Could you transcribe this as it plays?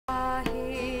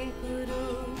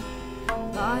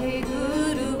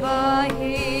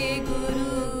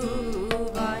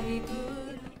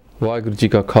Vaheguru Ji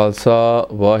Ka Khalsa,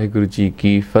 Vaheguru Ji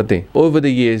Ki Fateh. Over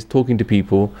the years, talking to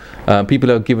people,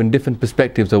 people are given different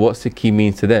perspectives of what Sikhi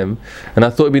means to them, and I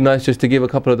thought it'd be nice just to give a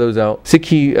couple of those out.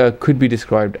 Sikhi could be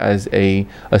described as a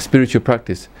spiritual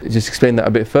practice. Just explain that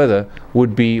a bit further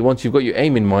would be, once you've got your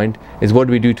aim in mind, is what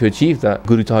do we do to achieve that?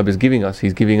 Guru Sahib is giving us,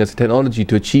 he's giving us technology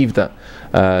to achieve that.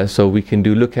 So we can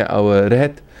look at our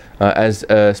rehet as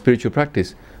a spiritual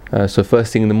practice. So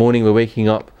first thing in the morning, we're waking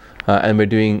up, and we're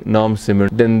doing Naam Simran,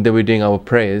 then we're doing our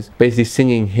prayers, basically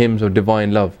singing hymns of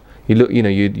divine love.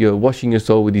 You're washing your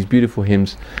soul with these beautiful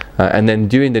hymns, and then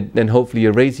then hopefully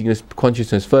you're raising your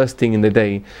consciousness first thing in the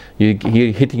day.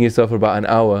 You're hitting yourself for about an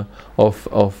hour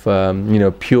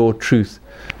of pure truth,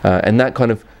 and that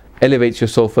kind of elevates your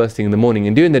soul first thing in the morning.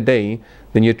 And during the day,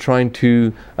 then you're trying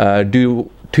to do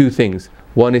two things.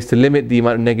 One is to limit the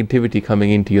amount of negativity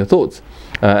coming into your thoughts,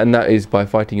 and that is by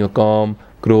fighting your Kaam,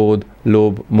 Krodh,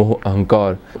 Lobh, Moh,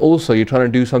 Ahankar. Also, you're trying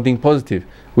to do something positive,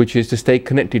 which is to stay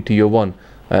connected to your one.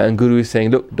 And Guru is saying,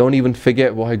 look, don't even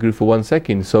forget Vaheguru for 1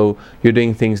 second. So you're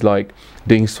doing things like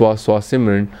doing Swa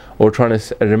Simran, or trying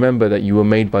to remember that you were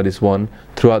made by this one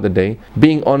throughout the day.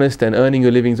 Being honest and earning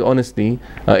your livings honestly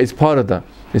is part of that.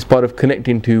 It's part of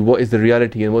connecting to what is the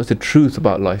reality and what's the truth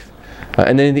about life.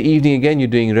 And then in the evening again, you're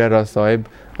doing Rehra Sahib,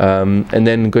 and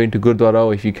then going to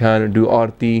Gurdwara if you can, do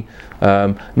Aarti,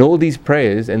 and all these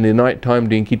prayers, and the night time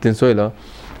doing Kirtan Soila.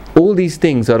 All these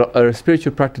things are a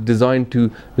spiritual practice designed to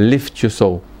lift your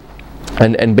soul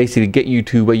and basically get you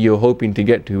to where you're hoping to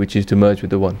get to, which is to merge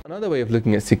with the one. Another way of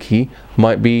looking at Sikhi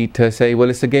might be to say, well,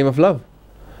 it's a game of love,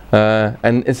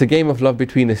 and it's a game of love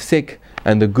between the Sikh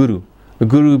and the Guru. The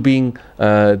Guru being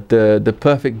the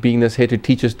perfect being that's here to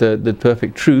teach us the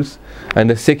perfect truth, and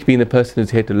the Sikh being the person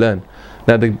who's here to learn.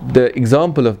 Now the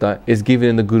example of that is given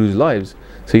in the Guru's lives.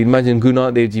 So you imagine Guru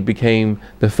Nanak Dev Ji became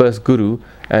the first Guru,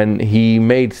 and he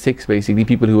made Sikhs, basically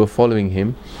people who were following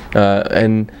him,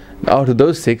 and out of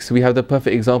those Sikhs we have the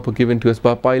perfect example given to us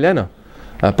by Bhai Lehna.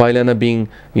 Bhai Lehna being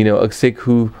a Sikh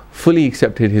who fully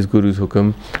accepted his Guru's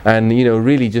hukum, and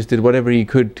really just did whatever he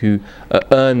could to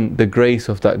earn the grace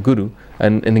of that Guru,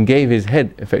 and gave his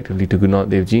head effectively to Guru Nanak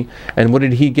Dev Ji. And what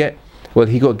did he get? Well,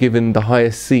 he got given the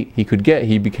highest seat he could get.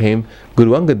 He became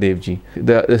Guru Angad Dev Ji.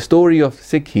 The story of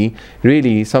Sikhi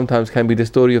really sometimes can be the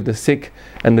story of the Sikh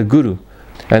and the Guru.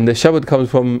 And the Shabad comes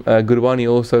from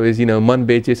Gurbani also, is Man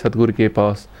beche Satgur ke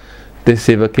paas, te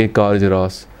seva ke karj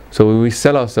ras. So when we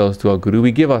sell ourselves to our Guru,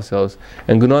 we give ourselves.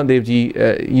 And Guru Nanak Dev Ji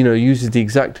uses the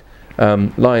exact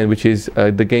line, which is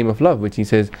the game of love, which he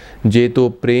says, Je to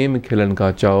prem khilan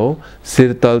ka chao,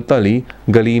 sir tal tali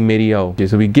gali meri aao.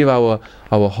 So we give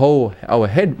our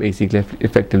head basically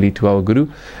effectively to our Guru.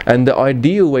 And the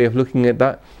ideal way of looking at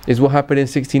that is what happened in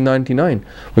 1699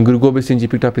 when Guru Gobind Singh Ji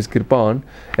picked up his kirpan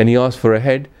and he asked for a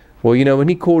head. Well, when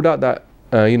he called out that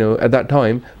at that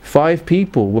time 5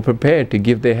 people were prepared to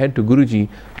give their head to Guruji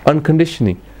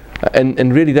unconditionally,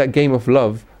 and really that game of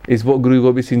love is what Guru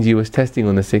Gobind Singh Ji was testing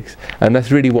on the Sikhs, and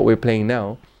that's really what we're playing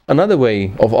now. Another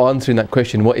way of answering that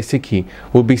question, what is Sikhi,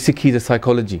 would be Sikhi is a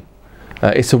psychology.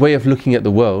 It's a way of looking at the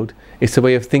world, it's a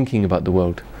way of thinking about the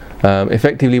world.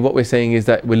 Effectively what we're saying is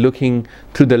that we're looking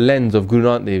through the lens of Guru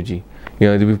Nanak Dev Ji.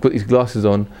 We've put these glasses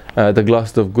on, the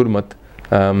glasses of Gurmat,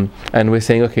 and we're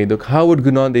saying, okay, look, how would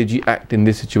Guru Nanak Dev Ji act in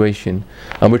this situation?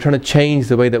 And we're trying to change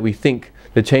the way that we think,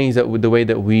 the way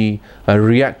that we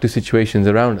react to situations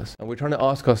around us. And we're trying to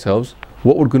ask ourselves,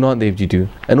 what would Guru Nanak Dev Ji do?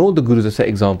 And all the Gurus are set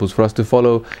examples for us to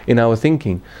follow in our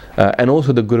thinking. And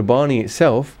also the Gurbani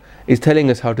itself is telling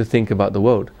us how to think about the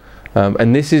world.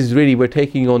 And this is really, we're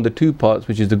taking on the 2 parts,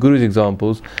 which is the Guru's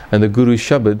examples and the Guru's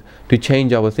Shabad, to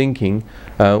change our thinking.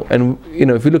 And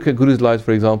if we look at Guru's lives,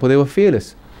 for example, they were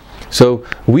fearless. So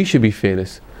we should be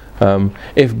fearless.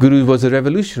 If Guru was a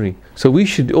revolutionary, so we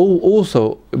should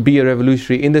also be a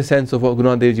revolutionary in the sense of what Guru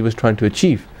Nanak Dev Ji was trying to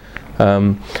achieve.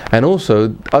 And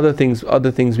also other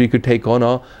things we could take on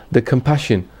are the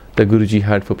compassion that Guruji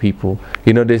had for people.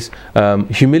 This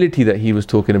humility that he was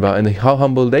talking about, and how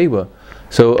humble they were.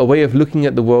 So a way of looking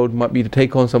at the world might be to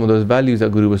take on some of those values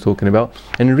that Guru was talking about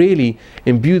and really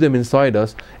imbue them inside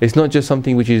us. It's not just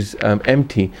something which is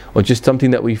empty or just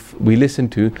something that we listen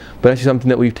to, but actually something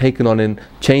that we've taken on and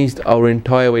changed our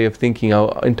entire way of thinking,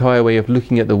 our entire way of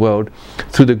looking at the world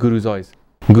through the Guru's eyes.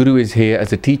 Guru is here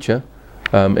as a teacher,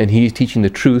 and he is teaching the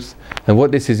truth, and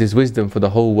what this is wisdom for the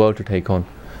whole world to take on.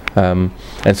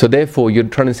 And so therefore you're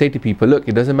trying to say to people, look,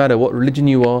 it doesn't matter what religion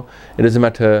you are, it doesn't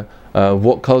matter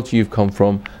what culture you've come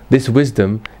from, this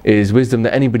wisdom is wisdom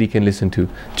that anybody can listen to.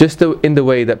 Just in the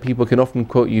way that people can often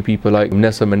quote you people like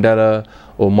Nelson Mandela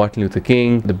or Martin Luther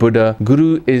King, the Buddha.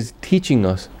 Guru is teaching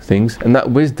us things, and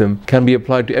that wisdom can be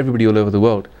applied to everybody all over the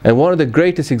world. And one of the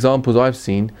greatest examples I've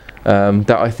seen that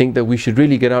I think that we should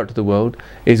really get out to the world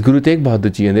is Guru Tegh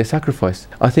Bahadur Ji and their sacrifice.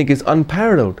 I think it's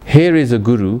unparalleled. Here is a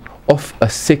guru of a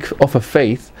Sikh, of a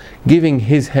faith, giving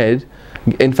his head,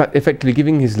 in fact effectively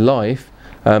giving his life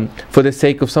for the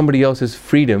sake of somebody else's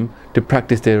freedom to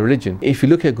practice their religion. If you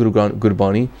look at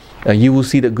Gurbani, you will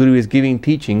see that Guru is giving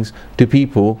teachings to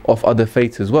people of other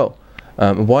faiths as well.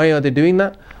 Why are they doing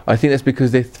that? I think that's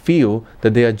because they feel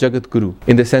that they are Jagat Guru,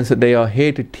 in the sense that they are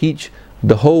here to teach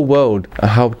the whole world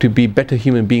how to be better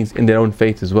human beings in their own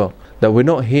faith as well. That we're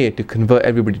not here to convert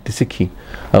everybody to Sikhi.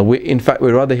 In fact,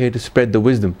 we're rather here to spread the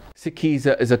wisdom. Sikhi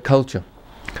is a culture.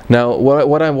 Now,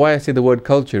 why I say the word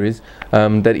culture is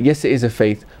that yes, it is a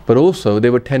faith, but also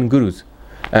there were 10 gurus.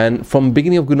 And from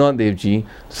beginning of Guru Nanak Dev Ji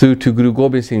through to Guru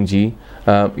Gobind Singh Ji,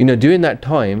 during that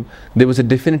time, there was a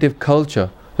definitive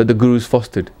culture that the gurus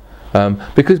fostered.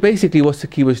 Because basically what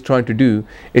Sikhi was trying to do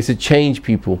is to change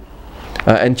people.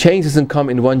 And change doesn't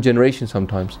come in one generation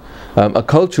sometimes. A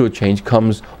cultural change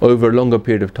comes over a longer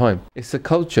period of time. It's a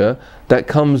culture that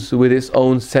comes with its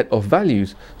own set of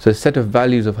values. So a set of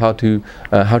values of how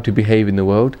to behave in the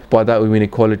world. By that we mean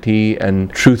equality and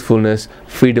truthfulness,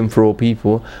 freedom for all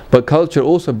people. But culture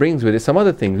also brings with it some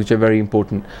other things which are very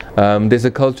important. There's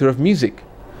a culture of music.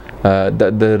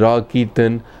 The Rag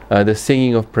Kirtan, the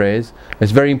singing of prayers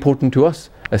is very important to us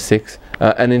as Sikhs.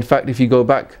 And in fact, if you go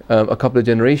back a couple of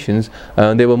generations,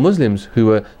 there were Muslims who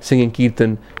were singing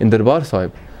Kirtan in Darbar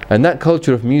Sahib. And that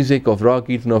culture of music, of Rag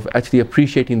Kirtan, of actually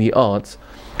appreciating the arts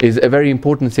is a very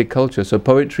important Sikh culture. So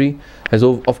poetry has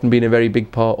often been a very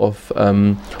big part of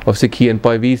Sikhi. And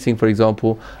Bhai Singh, for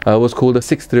example, was called the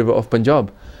sixth river of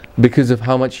Punjab because of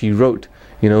how much he wrote.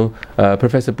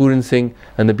 Professor Puran Singh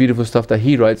and the beautiful stuff that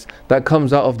he writes, that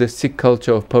comes out of this Sikh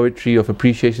culture of poetry, of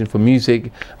appreciation for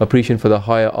music, appreciation for the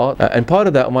higher art. And part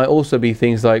of that might also be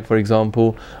things like, for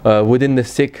example, within the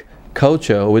Sikh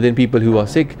culture, or within people who are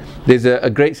Sikh, there's a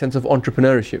great sense of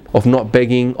entrepreneurship, of not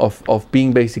begging, of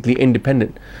being basically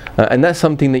independent. And that's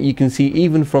something that you can see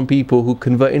even from people who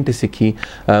convert into Sikhi.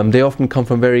 They often come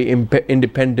from very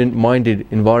independent minded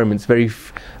environments, very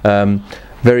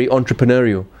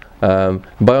entrepreneurial.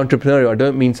 By entrepreneurial, I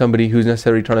don't mean somebody who's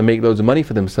necessarily trying to make loads of money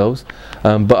for themselves,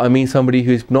 but I mean somebody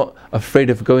who's not afraid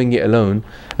of going it alone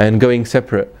and going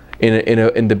separate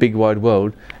in the big wide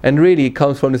world. And really it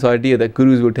comes from this idea that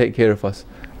gurus will take care of us,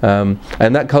 and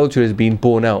that culture has been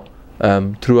borne out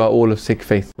throughout all of Sikh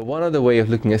faith. But one other way of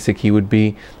looking at Sikhi would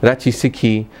be that actually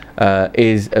Sikhi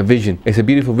is a vision. It's a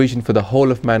beautiful vision for the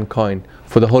whole of mankind,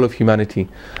 for the whole of humanity.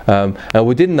 And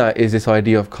within that is this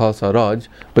idea of Khalsa Raj,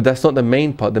 but that's not the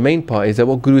main part. The main part is that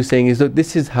what Guru is saying is that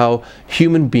this is how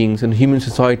human beings and human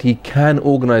society can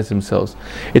organize themselves.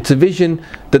 It's a vision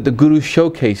that the Guru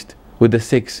showcased with the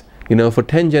Sikhs. For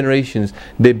 10 generations,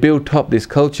 they built up this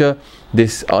culture,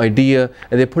 this idea,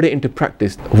 and they put it into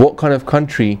practice. What kind of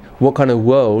country, what kind of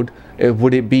world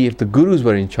would it be if the Gurus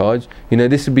were in charge?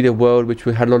 This would be the world which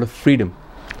had a lot of freedom,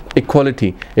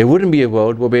 equality. It wouldn't be a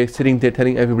world where we're sitting there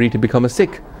telling everybody to become a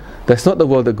Sikh. That's not the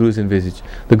world that Gurus envisage.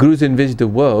 The Gurus envisaged a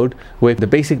world where the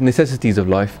basic necessities of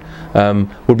life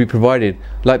would be provided,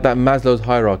 like that Maslow's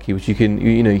hierarchy, which you can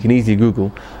easily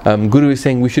Google. Guru is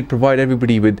saying we should provide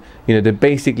everybody with the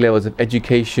basic levels of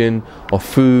education, of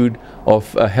food,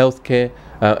 of healthcare,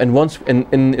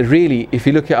 and really, if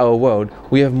you look at our world,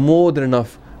 we have more than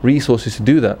enough resources to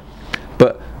do that.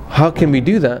 But how can we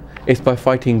do that? It's by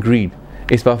fighting greed.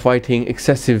 It's by fighting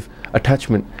excessive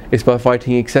attachment. It's by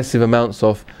fighting excessive amounts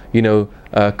of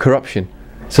corruption.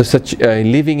 So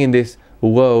living in this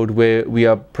world where we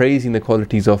are praising the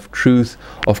qualities of truth,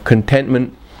 of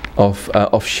contentment, of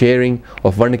sharing,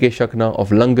 of Varnake Shakna,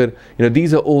 of Langar.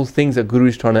 These are all things that Guru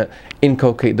is trying to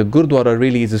inculcate. The Gurdwara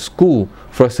really is a school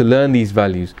for us to learn these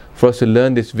values, for us to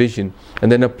learn this vision and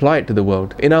then apply it to the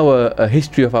world. In our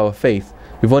history of our faith,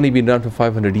 we've only been around for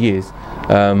 500 years,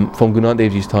 from Guru Nanak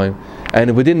Dev Ji's time.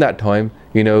 And within that time,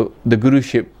 the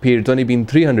Guruship period's only been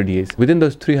 300 years. Within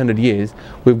those 300 years,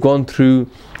 we've gone through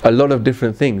a lot of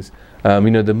different things. The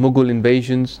Mughal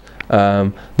invasions,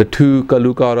 the two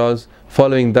Kalukaras,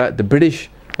 following that the British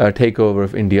takeover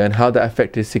of India and how that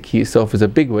affected Sikhi itself is a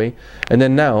big way. And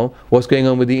then now, what's going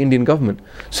on with the Indian government.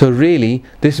 So really,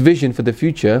 this vision for the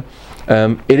future,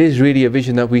 it is really a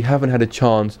vision that we haven't had a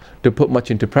chance to put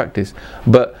much into practice.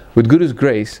 But with Guru's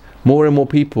grace, more and more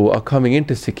people are coming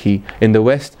into Sikhi in the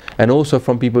West, and also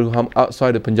from people who come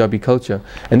outside of Punjabi culture.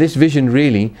 And this vision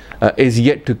really is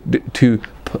yet to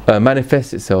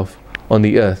manifest itself on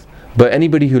the earth. But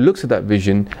anybody who looks at that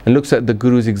vision and looks at the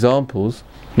Guru's examples,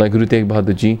 like Guru Tegh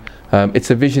Bahadur Ji, it's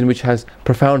a vision which has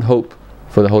profound hope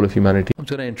for the whole of humanity. I'm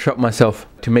going to interrupt myself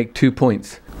to make 2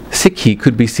 points. Sikhi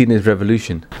could be seen as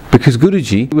revolution, because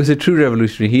Guruji was a true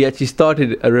revolutionary. He actually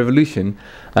started a revolution,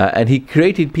 and he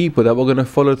created people that were going to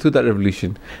follow through that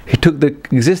revolution. He took the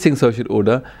existing social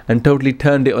order and totally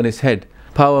turned it on its head.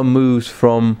 Power moves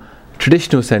from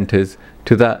traditional centres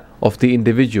to that of the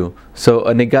individual, so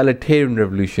an egalitarian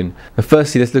revolution.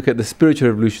 Firstly, let's look at the spiritual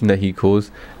revolution that he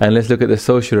caused, and let's look at the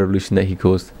social revolution that he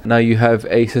caused. Now you have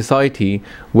a society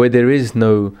where there is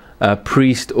no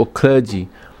priest or clergy.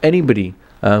 Anybody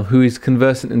who is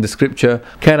conversant in the scripture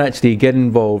can actually get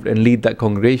involved and lead that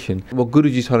congregation. What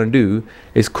Guruji is trying to do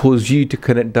is cause you to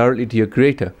connect directly to your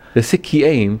creator. The Sikhi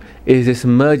aim is this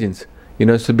emergence,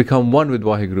 so become one with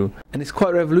Waheguru. And it's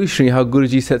quite revolutionary how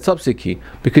Guruji sets up Sikhi,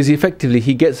 because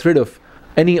he gets rid of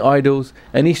any idols,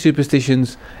 any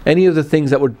superstitions, any of the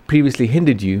things that would previously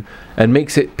hindered you, and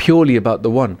makes it purely about the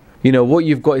one. What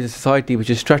you've got is a society which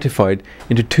is stratified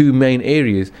into 2 main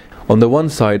areas. On the one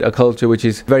side, a culture which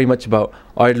is very much about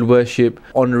idol worship,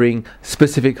 honouring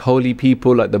specific holy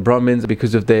people like the Brahmins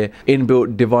because of their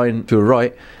inbuilt divine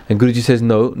right. And Guruji says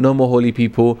no more holy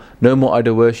people, no more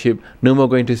idol worship, no more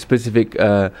going to specific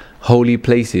holy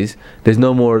places. There's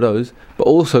no more of those. But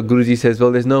also Guruji says,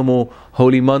 well, there's no more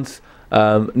holy months,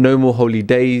 no more holy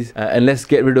days, and let's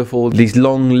get rid of all these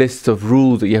long lists of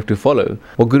rules that you have to follow.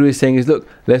 What Guru is saying is, look,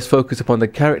 let's focus upon the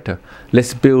character.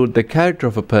 Let's build the character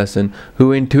of a person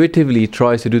who intuitively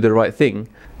tries to do the right thing.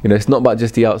 It's not about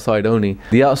just the outside only.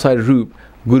 The outside route,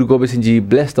 Guru Gobind Singh Ji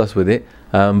blessed us with it,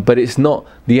 but it's not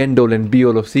the end all and be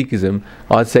all of Sikhism.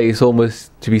 I'd say it's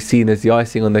almost to be seen as the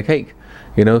icing on the cake.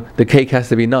 The cake has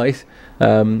to be nice,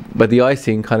 but the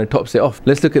icing kind of tops it off.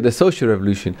 Let's look at the social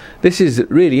revolution. This is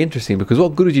really interesting, because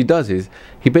what Guruji does is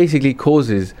he basically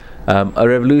causes a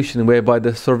revolution whereby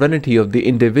the sovereignty of the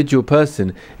individual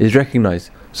person is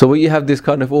recognized. So what you have, this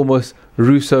kind of almost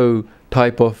Rousseau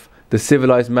type of the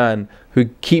civilized man who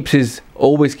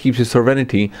always keeps his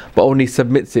sovereignty, but only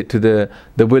submits it to the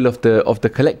will of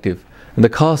the collective. And the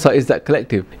Khalsa is that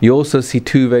collective. You also see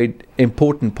 2 very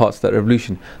important parts of that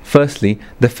revolution. Firstly,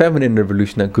 the feminine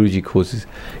revolution that Guruji causes.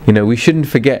 We shouldn't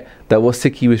forget that what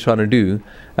Sikhi was trying to do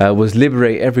was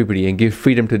liberate everybody and give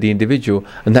freedom to the individual,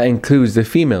 and that includes the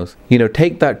females.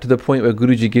 Take that to the point where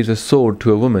Guruji gives a sword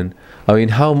to a woman. I mean,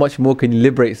 how much more can you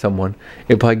liberate someone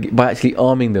by actually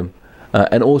arming them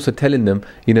and also telling them,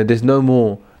 there's no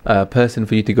more person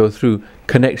for you to go through,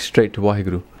 connect straight to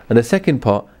Waheguru. And the second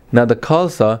part, now the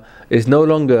Khalsa is no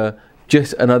longer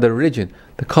just another religion.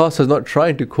 The Khalsa is not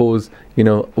trying to cause,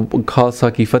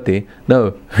 Khalsa ki fateh.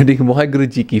 No, Waheguru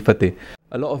Ji ki fateh.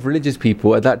 A lot of religious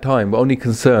people at that time were only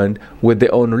concerned with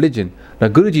their own religion. Now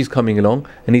Guruji is coming along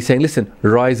and he's saying, listen,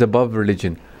 rise above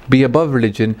religion. Be above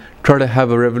religion, try to have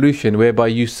a revolution whereby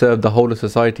you serve the whole of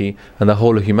society and the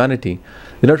whole of humanity.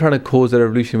 They're not trying to cause a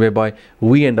revolution whereby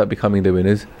we end up becoming the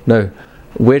winners. No,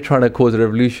 we're trying to cause a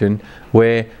revolution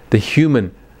where the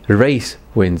human race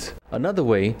wins. Another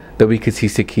way that we could see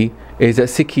Sikhi is that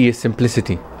Sikhi is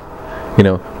simplicity.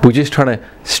 We're just trying to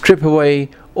strip away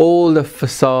all the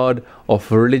facade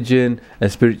of religion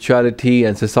and spirituality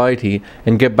and society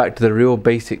and get back to the real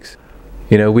basics.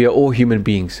 We are all human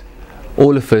beings.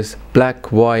 All of us,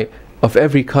 black, white, of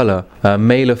every colour,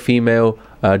 male or female,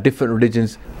 different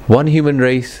religions, one human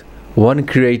race, one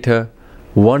creator,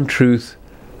 one truth.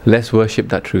 Let's worship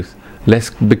that truth.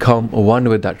 Let's become one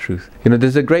with that truth.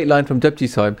 There's a great line from Japji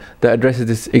Sahib that addresses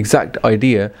this exact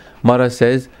idea. Maharaj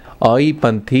says, Ai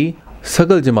Panthi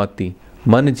Sagal Jamati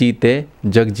Man Jeete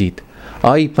Jag Jeet.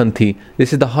 Ai Panthi,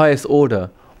 this is the highest order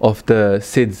of the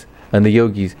Siddhs and the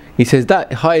yogis. He says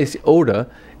that highest order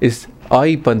is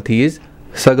Ai Panthi is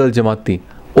Sagal Jamati,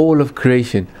 all of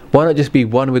creation. Why not just be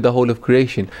one with the whole of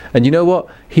creation? And you know what?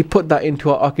 He put that into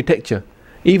our architecture.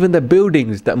 Even the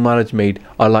buildings that Maharaj made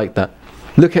are like that.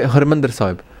 Look at Harmandir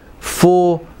Sahib.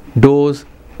 4 doors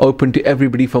open to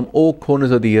everybody from all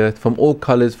corners of the earth, from all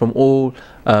colours, from all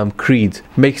creeds.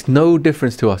 Makes no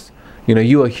difference to us.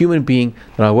 You are a human being,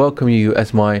 and I welcome you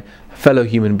as my fellow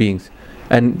human beings.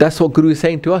 And that's what Guru is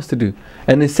saying to us to do.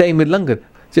 And the same with Langar.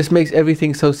 Just makes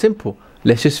everything so simple.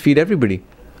 Let's just feed everybody.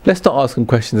 Let's not ask them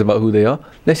questions about who they are.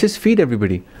 Let's just feed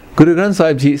everybody. Guru Granth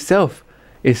Sahib Ji itself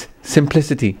is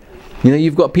simplicity.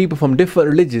 You've got people from different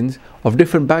religions, of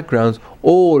different backgrounds,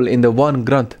 all in the one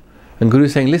Granth. And Guru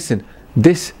is saying, listen,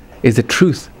 this is the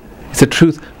truth. It's the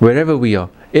truth wherever we are,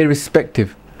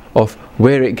 irrespective of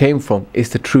where it came from. It's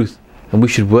the truth. And we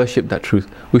should worship that truth.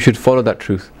 We should follow that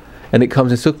truth. And it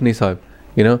comes in Sukhmani Sahib.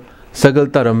 Sagal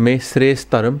Taram me Sres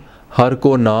Taram har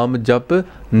ko naam jap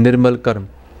nirmal karm.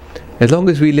 As long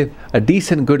as we live a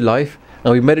decent good life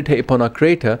and we meditate upon our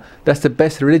Creator, that's the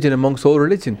best religion amongst all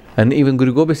religion. And even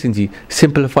Guru Gobind Singh Ji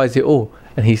simplifies it all,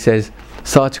 and he says,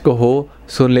 Sach kaho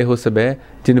sun leho sabe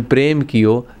jin prem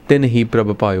kiyo tin hi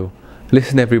prabh payo.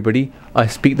 Listen everybody, I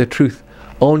speak the truth.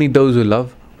 Only those who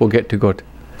love will get to God.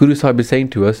 Guru Sahib is saying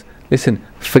to us, listen,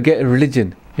 forget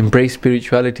religion, embrace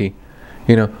spirituality.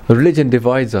 You know, religion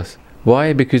divides us.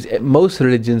 Why? Because most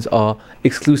religions are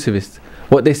exclusivist.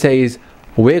 What they say is,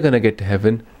 we're going to get to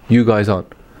heaven, you guys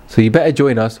aren't. So you better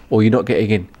join us or you're not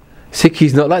getting in. Sikhi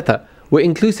is not like that. We're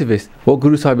inclusivist. What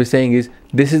Guru Sahib is saying is,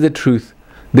 this is the truth,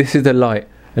 this is the light,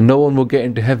 and no one will get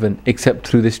into heaven except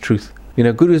through this truth. You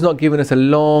know, Guru has not given us a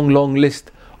long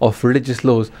list of religious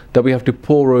laws that we have to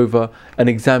pore over and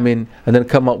examine and then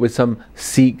come up with some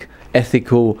Sikh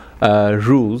ethical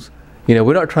rules. You know,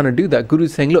 we're not trying to do that. Guru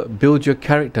is saying, look, build your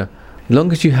character. As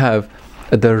long as you have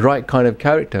the right kind of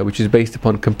character, which is based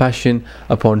upon compassion,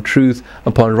 upon truth,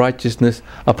 upon righteousness,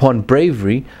 upon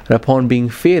bravery, and upon being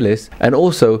fearless, and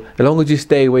also as long as you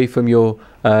stay away from your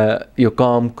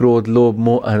kaam, krodh, lobh,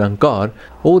 moh and ankar,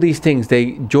 all these things,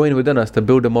 they join within us to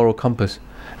build a moral compass.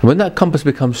 And when that compass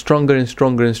becomes stronger and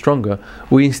stronger and stronger,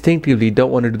 we instinctively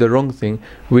don't want to do the wrong thing,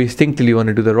 we instinctively want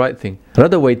to do the right thing.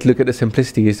 Another way to look at the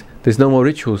simplicity is, there's no more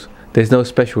rituals, there's no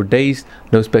special days,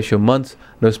 no special months,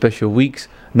 no special weeks,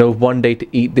 no one day to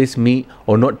eat this meat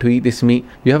or not to eat this meat.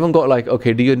 You haven't got like,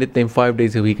 okay, do your nitnem 5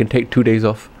 days a week and take 2 days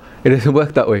off. It doesn't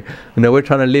work that way. You know, we're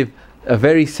trying to live a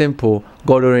very simple,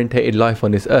 God-orientated life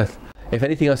on this earth. If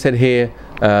anything I said here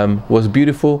was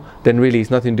beautiful, then really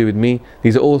it's nothing to do with me.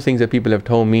 These are all things that people have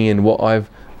told me and what I've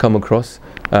come across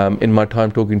in my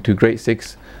time talking to great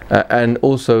Sikhs. And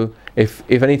also, if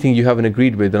anything you haven't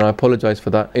agreed with, then I apologize for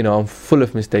that. You know, I'm full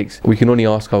of mistakes. We can only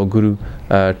ask our Guru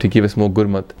to give us more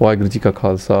gurmat. Waheguru Ji Ka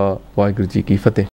Khalsa, Waheguru Ji Ki Fateh.